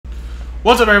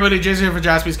What's up, everybody? Jason here for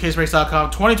JaspysCaseBreaks.com.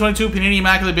 2022 Panini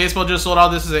Immaculate Baseball just sold out.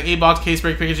 This is an 8-box case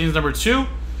break packaging number 2.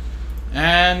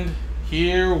 And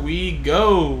here we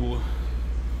go.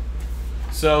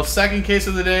 So, second case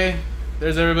of the day.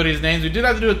 There's everybody's names. We did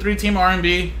have to do a 3-team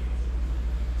R&B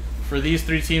for these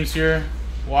 3 teams here.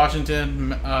 Washington,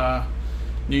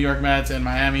 New York Mets, and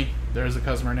Miami. There's the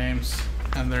customer names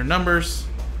and their numbers.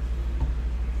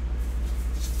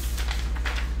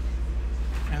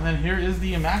 And then here is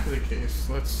the Immaculate case.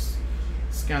 Let's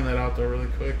scan that out though really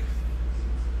quick.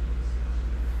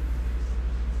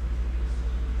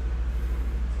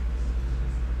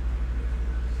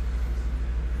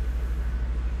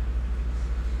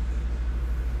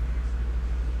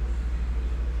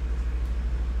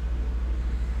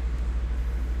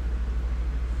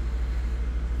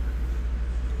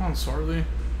 Come on, Sarley.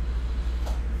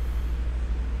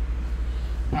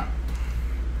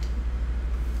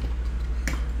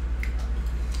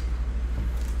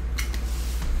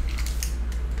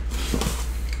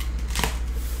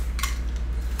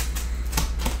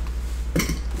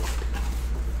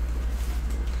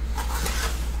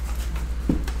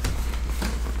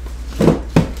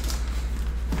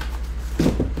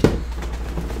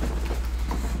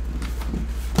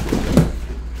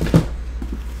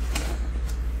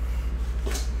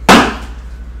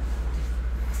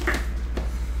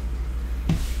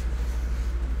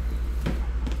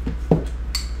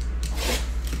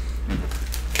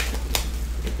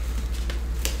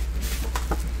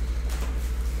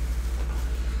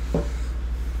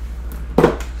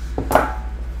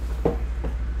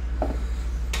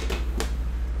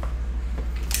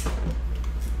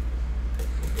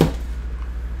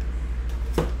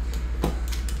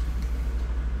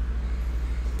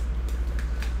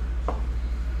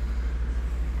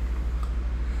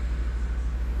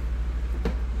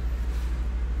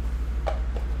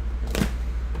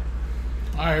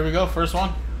 Alright, here we go. First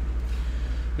one.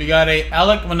 We got a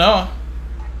Alek Manoah.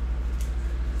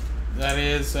 That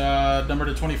is number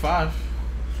to 25.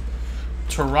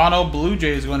 Toronto Blue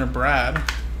Jays going to Brad.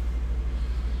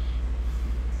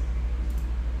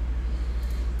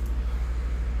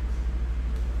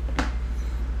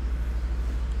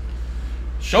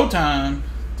 Showtime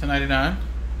to 99.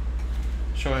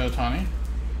 Shohei Ohtani.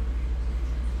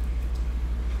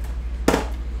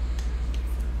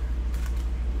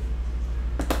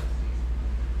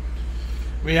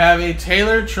 We have a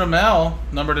Taylor Trammell,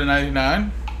 number to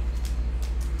 99.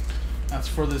 That's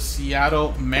for the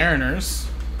Seattle Mariners.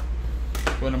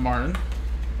 Going to Martin.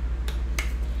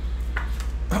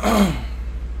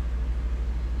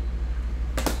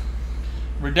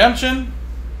 Redemption.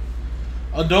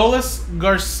 Adolis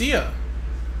Garcia.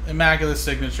 Immaculate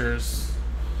signatures.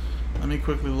 Let me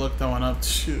quickly look that one up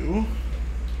too.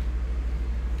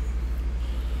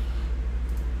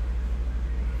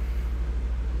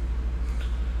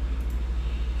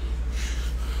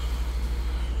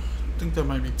 I think that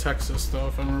might be Texas, though,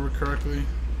 if I remember correctly.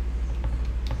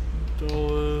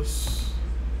 Adolis.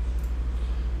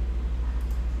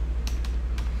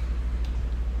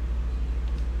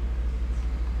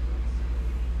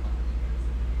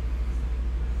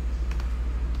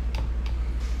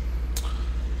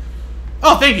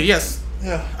 Oh, thank you. Yes.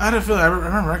 Yeah, I had a feeling. I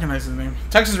remember recognizing his name.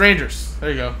 Texas Rangers.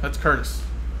 There you go. That's Curtis.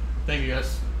 Thank you,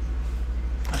 guys.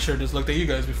 I sure just looked at you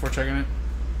guys before checking it.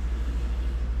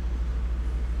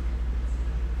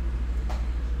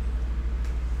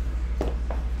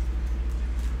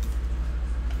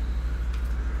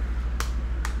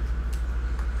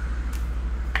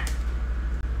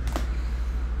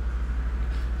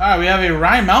 Alright, we have a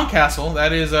Ryan Mountcastle.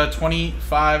 That is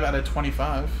 25 out of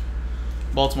 25.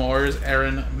 Baltimore Orioles,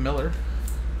 Aaron Miller.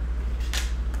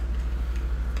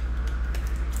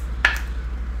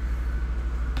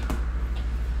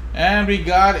 And we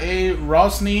got a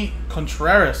Rosny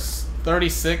Contreras.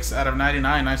 36 out of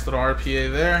 99. Nice little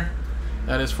RPA there.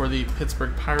 That is for the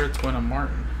Pittsburgh Pirates, going to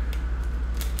Martin.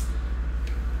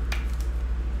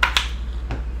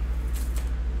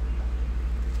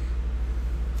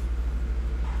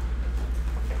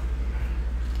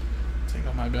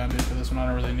 My Band-Aid for this one. I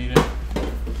don't really need it.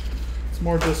 It's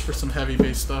more just for some heavy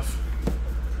base stuff.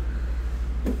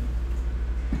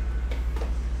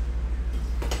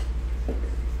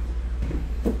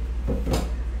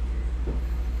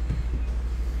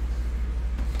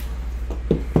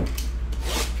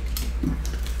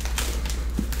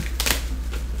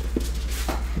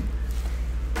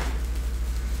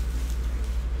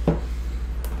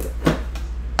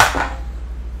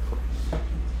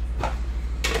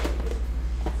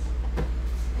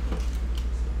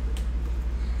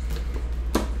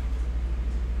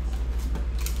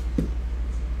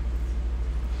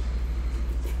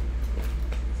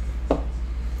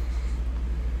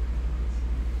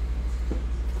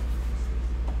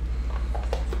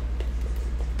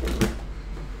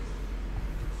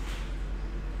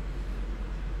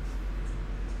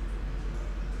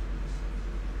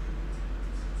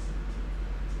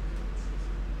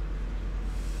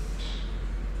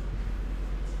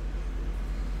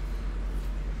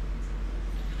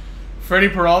 Freddie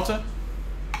Peralta.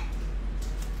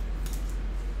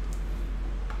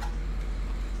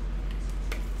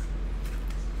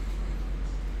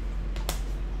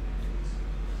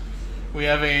 We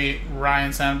have a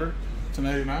Ryan Sandberg to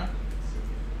 99.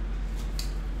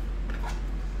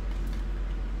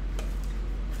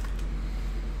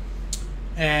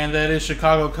 And that is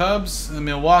Chicago Cubs. And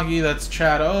Milwaukee, that's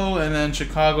Chad O. And then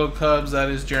Chicago Cubs, that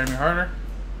is Jeremy Harder.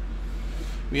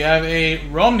 We have a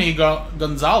Romney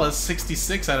Gonzalez,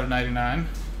 66 out of 99.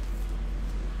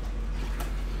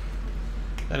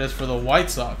 That is for the White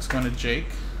Sox, going to Jake.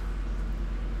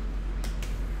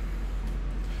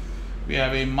 We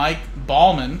have a Mike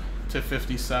Ballman to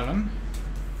 57.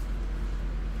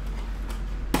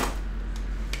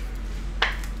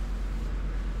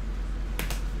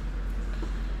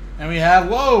 And we have,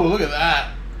 whoa, look at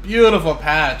that. Beautiful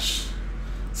patch.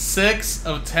 6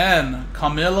 of 10,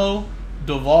 Camilo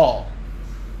Doval.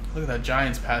 Look at that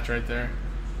Giants patch right there.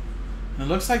 And it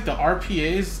looks like the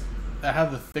RPAs that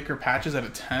have the thicker patches at a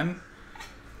 10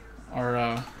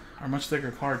 are much thicker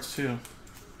cards too.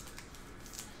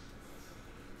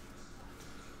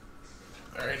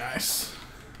 Very nice.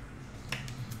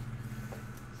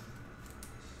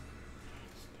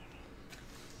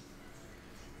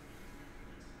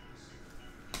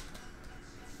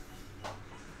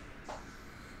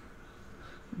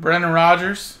 Brendan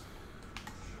Rodgers.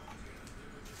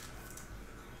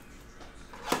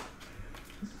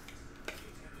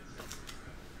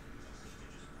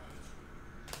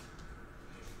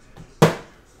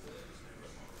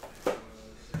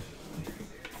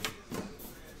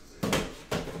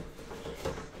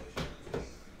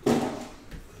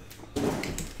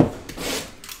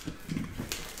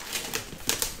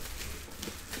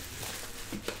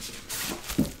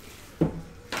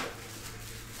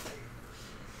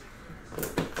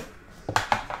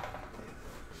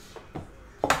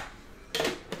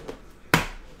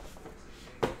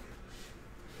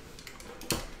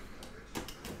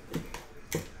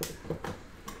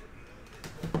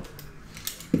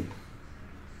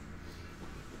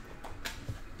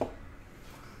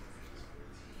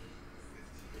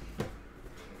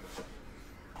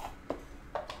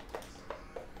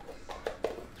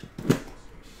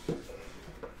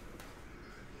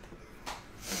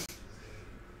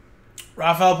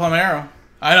 Rafael Palmeiro.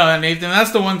 I know that, Nathan. That's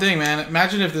the one thing, man.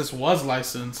 Imagine if this was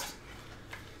licensed.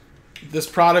 This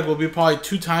product will be probably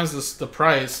 2 times the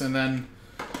price, and then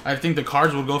I think the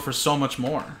cards will go for so much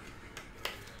more.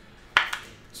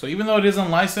 So even though it is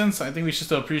unlicensed, I think we should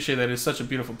still appreciate that it's such a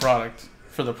beautiful product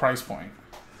for the price point.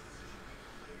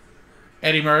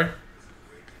 Eddie Murray.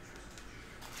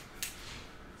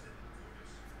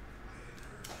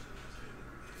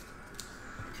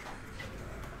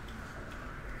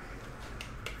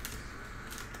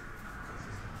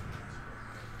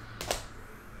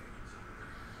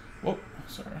 Whoa,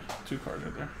 sorry. 2 cards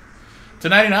right there. To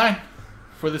 99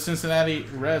 for the Cincinnati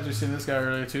Reds. We've seen this guy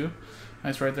earlier too.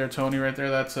 Nice right there, Tony right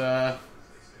there. That's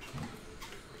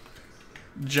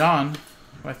John.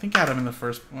 I think I had him in the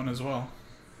first one as well.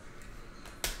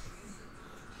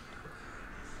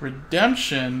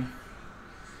 Redemption.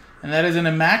 And that is an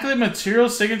Immaculate Material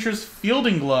Signatures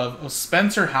Fielding Glove of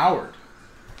Spencer Howard.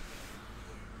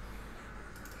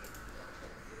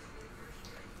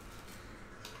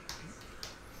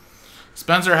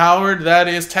 Spencer Howard, that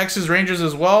is Texas Rangers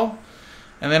as well.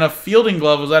 And then a Fielding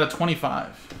Glove was at a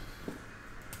 25.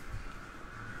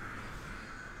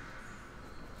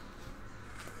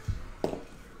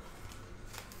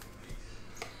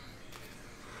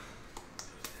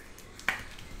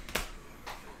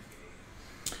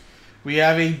 We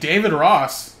have a David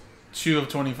Ross, 2 of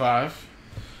 25.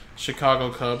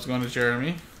 Chicago Cubs going to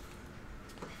Jeremy.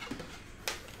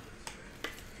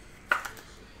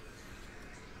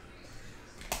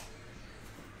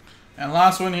 And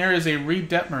last one here is a Reed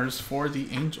Detmers for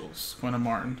the Angels, going to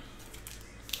Martin.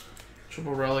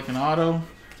 Triple Relic and Auto.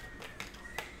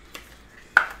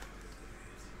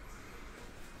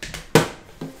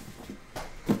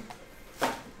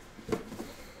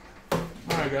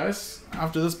 Alright guys,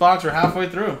 after this box we're halfway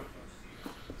through.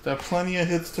 Got plenty of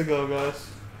hits to go, guys.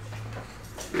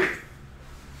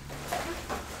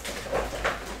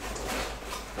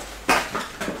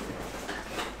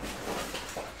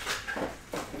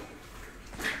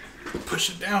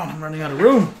 Push it down. I'm running out of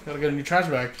room. Gotta get a new trash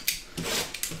bag.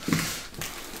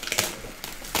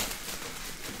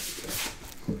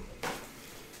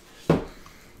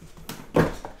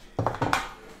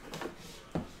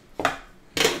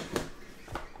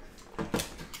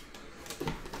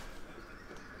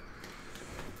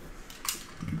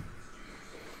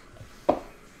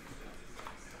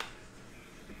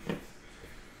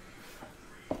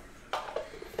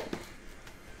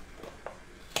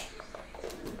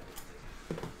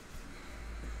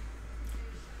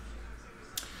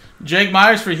 Jake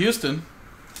Myers for Houston.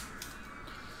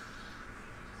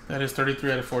 That is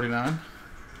 33 out of 49.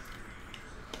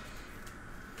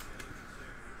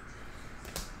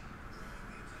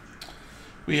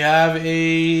 We have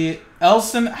a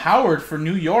Elson Howard for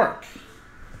New York.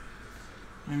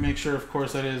 Let me make sure, of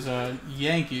course, that is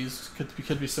Yankees.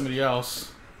 Could be somebody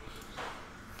else.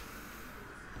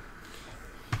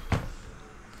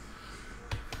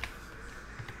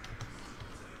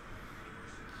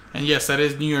 And yes, that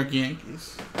is New York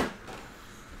Yankees.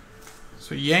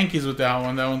 So Yankees with that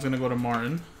one. That one's going to go to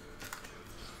Martin.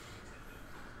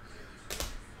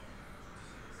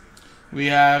 We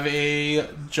have a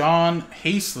John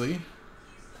Haseley.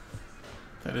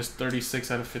 That is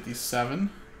 36 out of 57.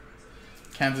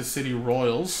 Kansas City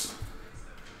Royals.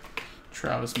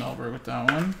 Travis Melberg with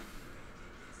that one.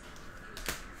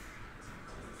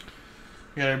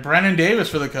 We got a Brandon Davis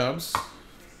for the Cubs.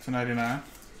 To 99.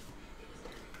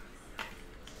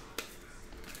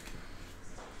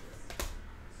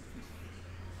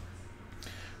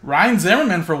 Ryan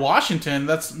Zimmerman for Washington.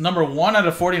 That's number 1 out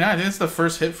of 49. I think it's the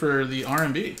first hit for the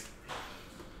R&B.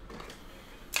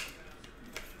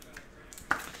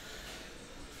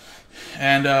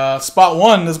 And spot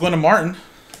 1 is going to Martin.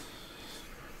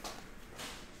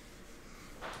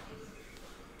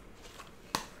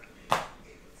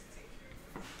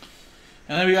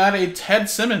 And then we got a Ted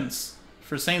Simmons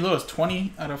for St. Louis.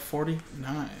 20 out of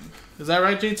 49. Is that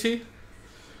right, JT?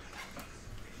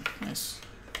 Nice.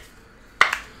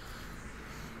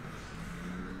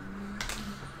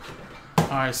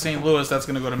 Alright, St. Louis, that's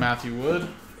going to go to Matthew Wood.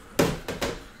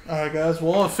 Alright, guys,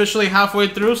 well, officially halfway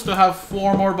through. Still have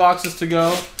 4 more boxes to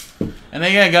go. And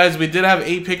then, yeah, guys, we did have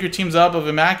 8 picker teams up of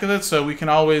Immaculate, so we can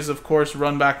always, of course,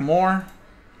 run back more.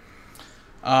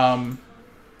 And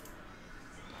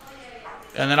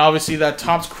then, obviously, that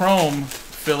Topps Chrome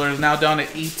filler is now down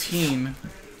to 18.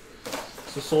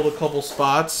 So, sold a couple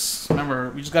spots. Remember,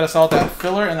 we just got to sell out that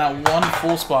filler and that 1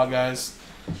 full spot, guys.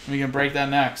 And we can break that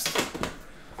next.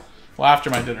 Well, after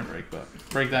my dinner break, but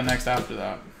break that next after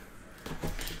that.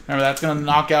 Remember, that's going to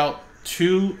knock out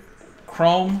 2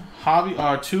 Chrome Hobby,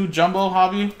 2 Jumbo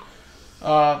Hobby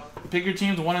picker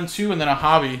teams, 1 and 2, and then a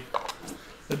Hobby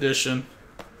edition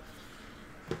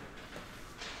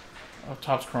of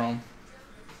Topps Chrome.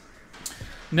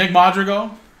 Nick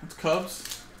Madrigal, it's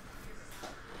Cubs.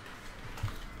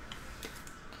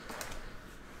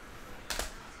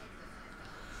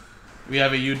 We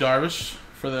have a Yu Darvish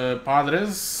for the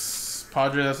Padres.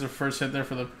 That's the first hit there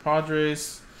for the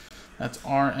Padres. That's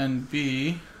R and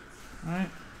B. All right.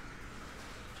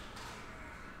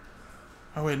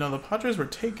 Oh, wait, no, the Padres were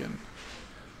taken.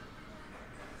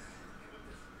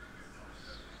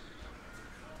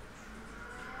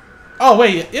 Oh,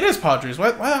 wait, it is Padres.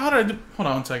 How did I do? Hold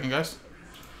on one second, guys.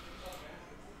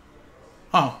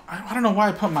 Oh, I don't know why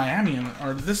I put Miami in,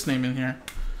 or this name in here.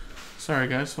 Sorry,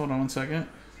 guys. Hold on one second.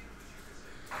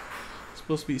 It's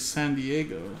supposed to be San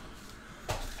Diego.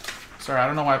 Sorry, I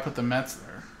don't know why I put the Mets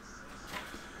there.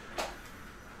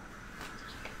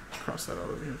 Cross that out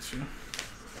over here, too.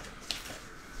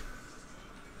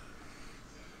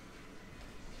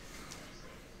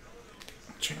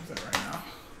 Change that right now.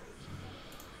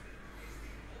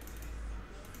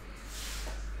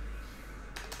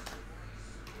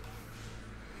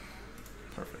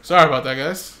 Perfect. Sorry about that,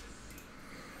 guys.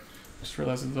 Just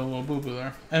realized there's a little boo-boo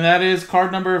there. And that is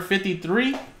card number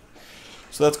 53.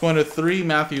 So that's going to 3,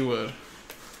 Matthew Wood.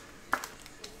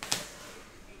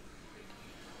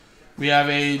 We have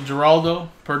a Geraldo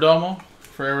Perdomo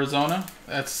for Arizona.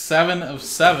 That's 7 of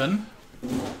 7.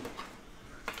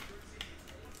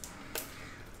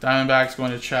 Diamondbacks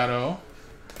going to Chateau.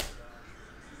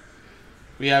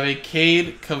 We have a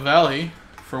Cade Cavalli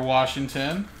for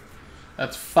Washington.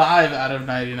 That's 5 out of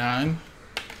 99.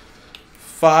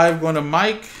 5 going to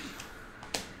Mike.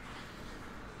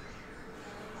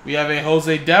 We have a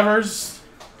Jose Devers.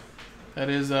 That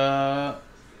is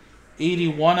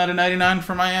 81 out of 99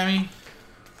 for Miami.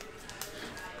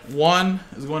 1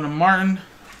 is going to Martin.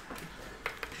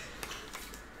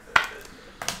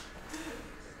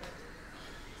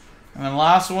 And then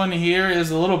last one here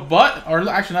is a little butt, or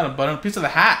actually not a button, a piece of the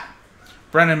hat.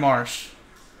 Brendan Marsh.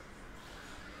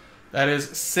 That is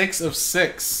 6 of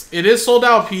 6. It is sold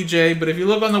out, PJ, but if you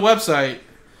look on the website,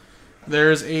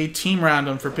 there's a team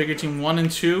random for picker team 1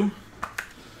 and 2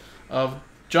 of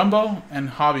Jumbo and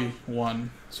Hobby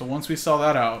 1. So once we sell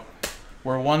that out,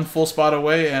 we're 1 full spot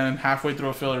away and halfway through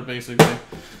a filler, basically.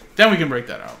 Then we can break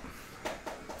that out.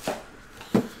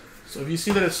 So if you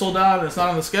see that it's sold out and it's not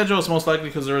on the schedule, it's most likely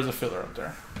because there is a filler up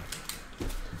there.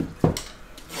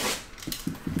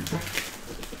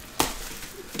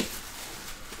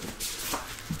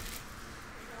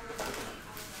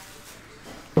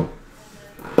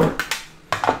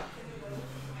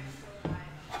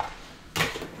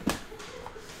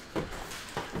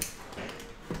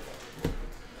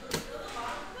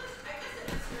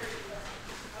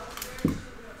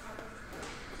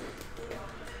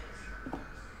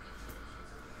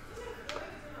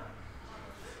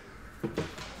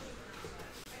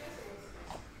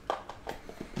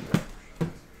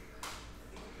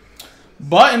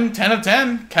 Button, 10 of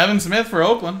 10. Kevin Smith for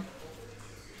Oakland.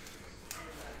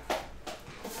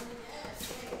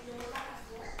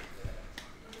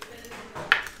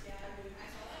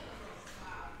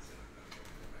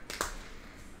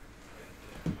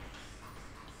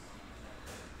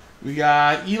 We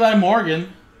got Eli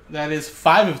Morgan. That is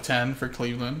 5 of 10 for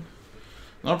Cleveland.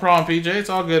 No problem, PJ. It's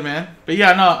all good, man. But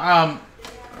yeah, no,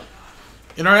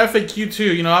 in our FAQ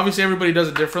too, you know, obviously everybody does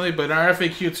it differently, but in our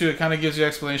FAQ too, it kind of gives you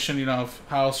explanation, you know, of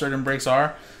how certain breaks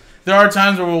are. There are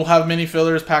times where we'll have mini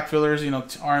fillers, pack fillers, you know,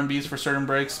 R&Bs for certain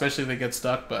breaks, especially if they get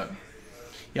stuck. But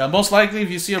yeah, most likely if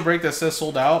you see a break that says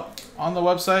sold out on the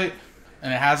website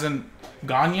and it hasn't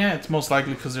gone yet, it's most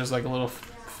likely because there's like a little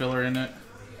filler in it.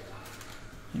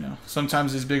 You know,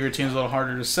 sometimes these bigger teams are a little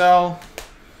harder to sell,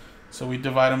 so we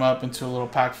divide them up into a little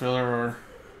pack filler or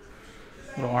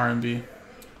a little R&B.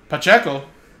 Pacheco,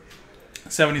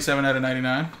 77 out of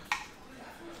 99.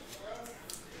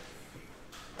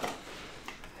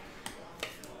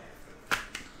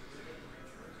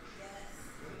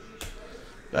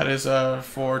 That is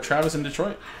for Travis in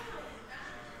Detroit.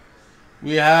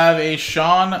 We have a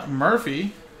Sean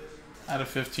Murphy out of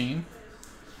 15.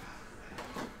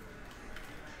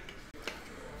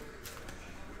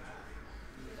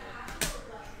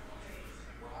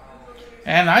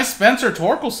 And nice Spencer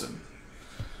Torkelson.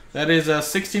 That is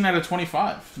 16 out of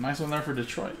 25. Nice one there for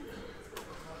Detroit.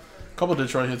 A couple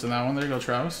Detroit hits in that one. There you go,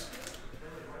 Travis.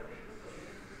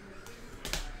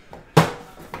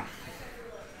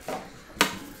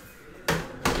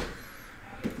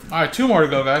 All right, 2 more to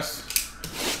go, guys.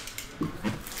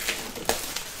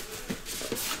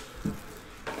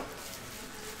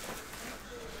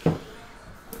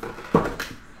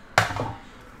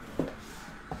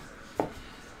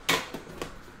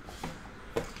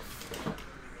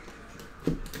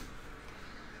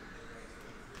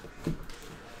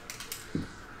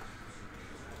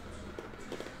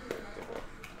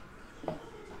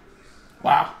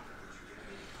 Wow.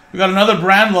 We got another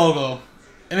brand logo.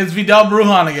 And it's Vidal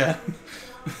Brujan again.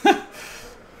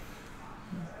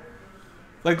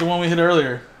 Like the one we hit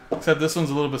earlier. Except this one's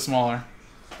a little bit smaller.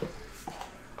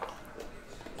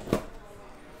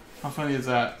 How funny is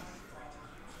that?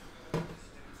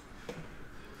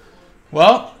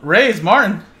 Well, Rays,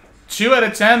 Martin. 2 out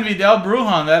of 10, Vidal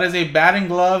Brujan. That is a batting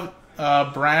glove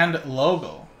brand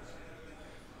logo.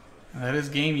 And that is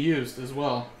game used as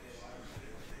well.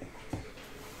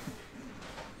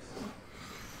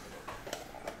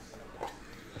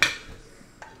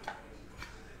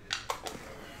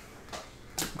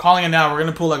 Calling it now. We're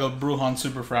going to pull like a Brujan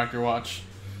Superfractor watch.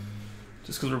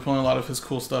 Just because we're pulling a lot of his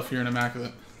cool stuff here in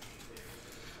Immaculate.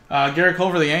 Garrett Cole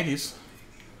for the Yankees.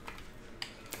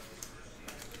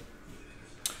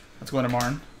 Let's go into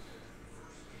Martin.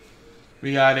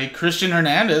 We got a Christian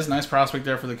Hernandez. Nice prospect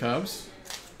there for the Cubs.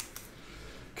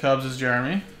 Cubs is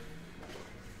Jeremy.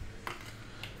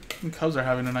 And Cubs are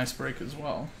having a nice break as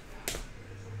well.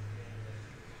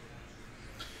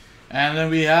 And then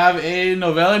we have a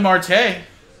Noelvi Marte.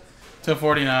 To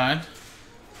 49.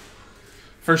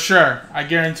 For sure. I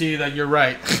guarantee you that you're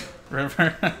right,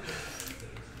 River.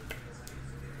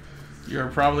 You're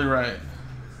probably right.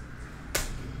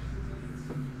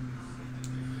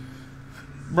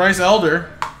 Bryce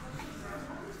Elder.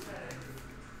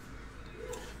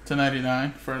 To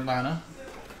 99 for Atlanta.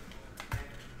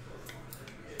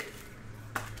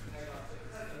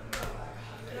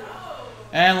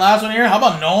 And last one here. How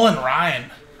about Nolan Ryan?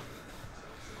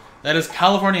 That is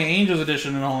California Angels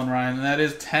edition of Nolan Ryan, and that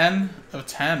is 10 of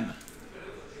 10.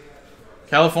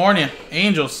 California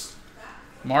Angels.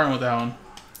 Martin with that one.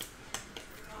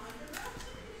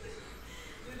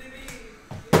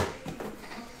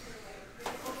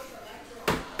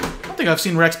 I don't think I've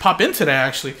seen Rex pop in today,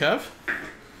 actually, Kev.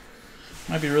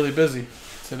 Might be really busy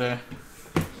today.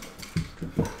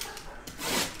 All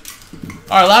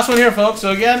right, last one here, folks.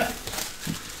 So again,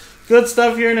 good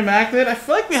stuff here in Immaculate. I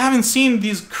feel like we haven't seen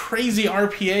these crazy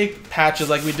RPA patches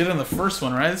like we did in the first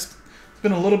one, right? It's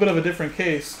been a little bit of a different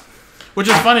case. Which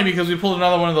is funny because we pulled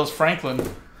another one of those Franklin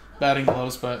batting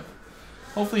gloves, but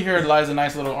hopefully here lies a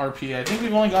nice little RPA. I think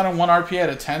we've only gotten 1 RPA out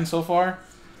of 10 so far,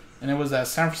 and it was that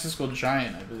San Francisco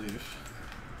Giant, I believe.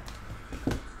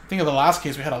 I think of the last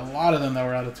case, we had a lot of them that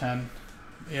were out of 10.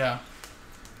 Yeah.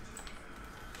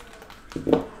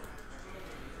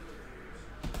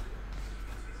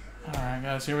 Alright,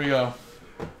 guys, here we go.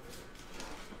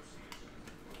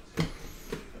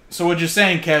 So what you're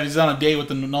saying, Kev, he's on a date with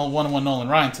the 1-1 Nolan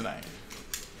Ryan tonight.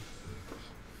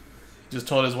 Just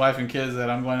told his wife and kids that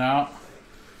I'm going out,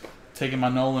 taking my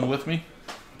Nolan with me.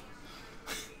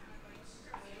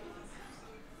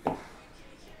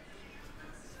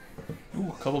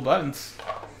 Ooh. couple buttons.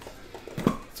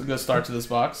 It's a good start to this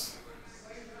box.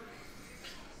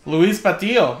 Luis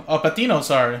Patino,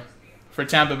 sorry, for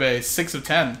Tampa Bay, 6 of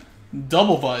 10.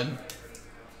 Double button.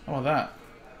 How about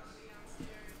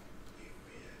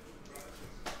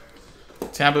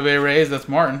that? Tampa Bay Rays, that's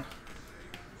Martin.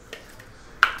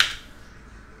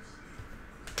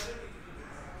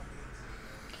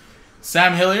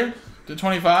 Sam Hilliard to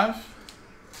 25.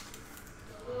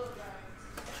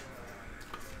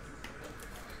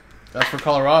 That's for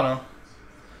Colorado.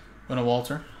 Winna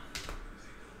Walter.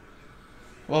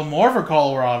 Well, more for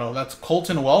Colorado. That's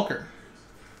Colton Welker.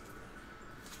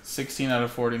 16 out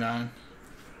of 49.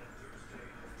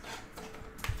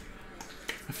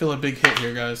 I feel a big hit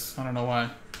here, guys. I don't know why.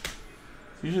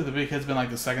 Usually the big hit's been like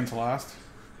the second to last.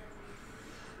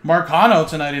 Marcano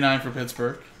to 99 for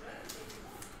Pittsburgh.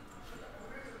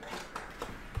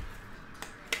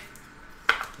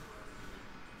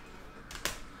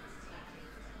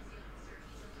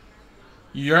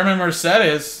 Yerman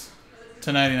Mercedes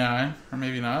to 99. Or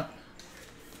maybe not.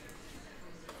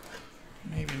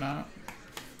 Maybe not.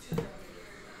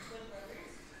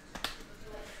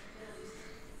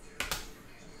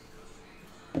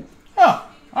 Oh,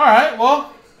 all right.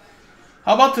 Well,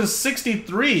 how about this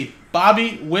 63?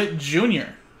 Bobby Witt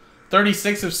Jr.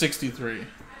 36 of 63.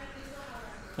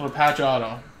 Little patch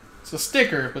auto. It's a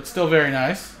sticker, but still very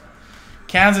nice.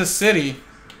 Kansas City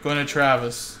going to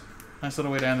Travis. Nice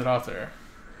little way to end it off there.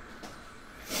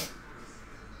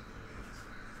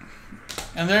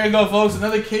 And there you go, folks.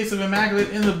 Another case of Immaculate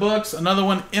in the books. Another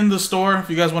one in the store. If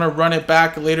you guys want to run it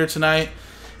back later tonight,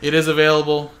 it is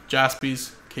available.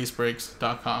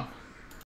 JaspysCaseBreaks.com.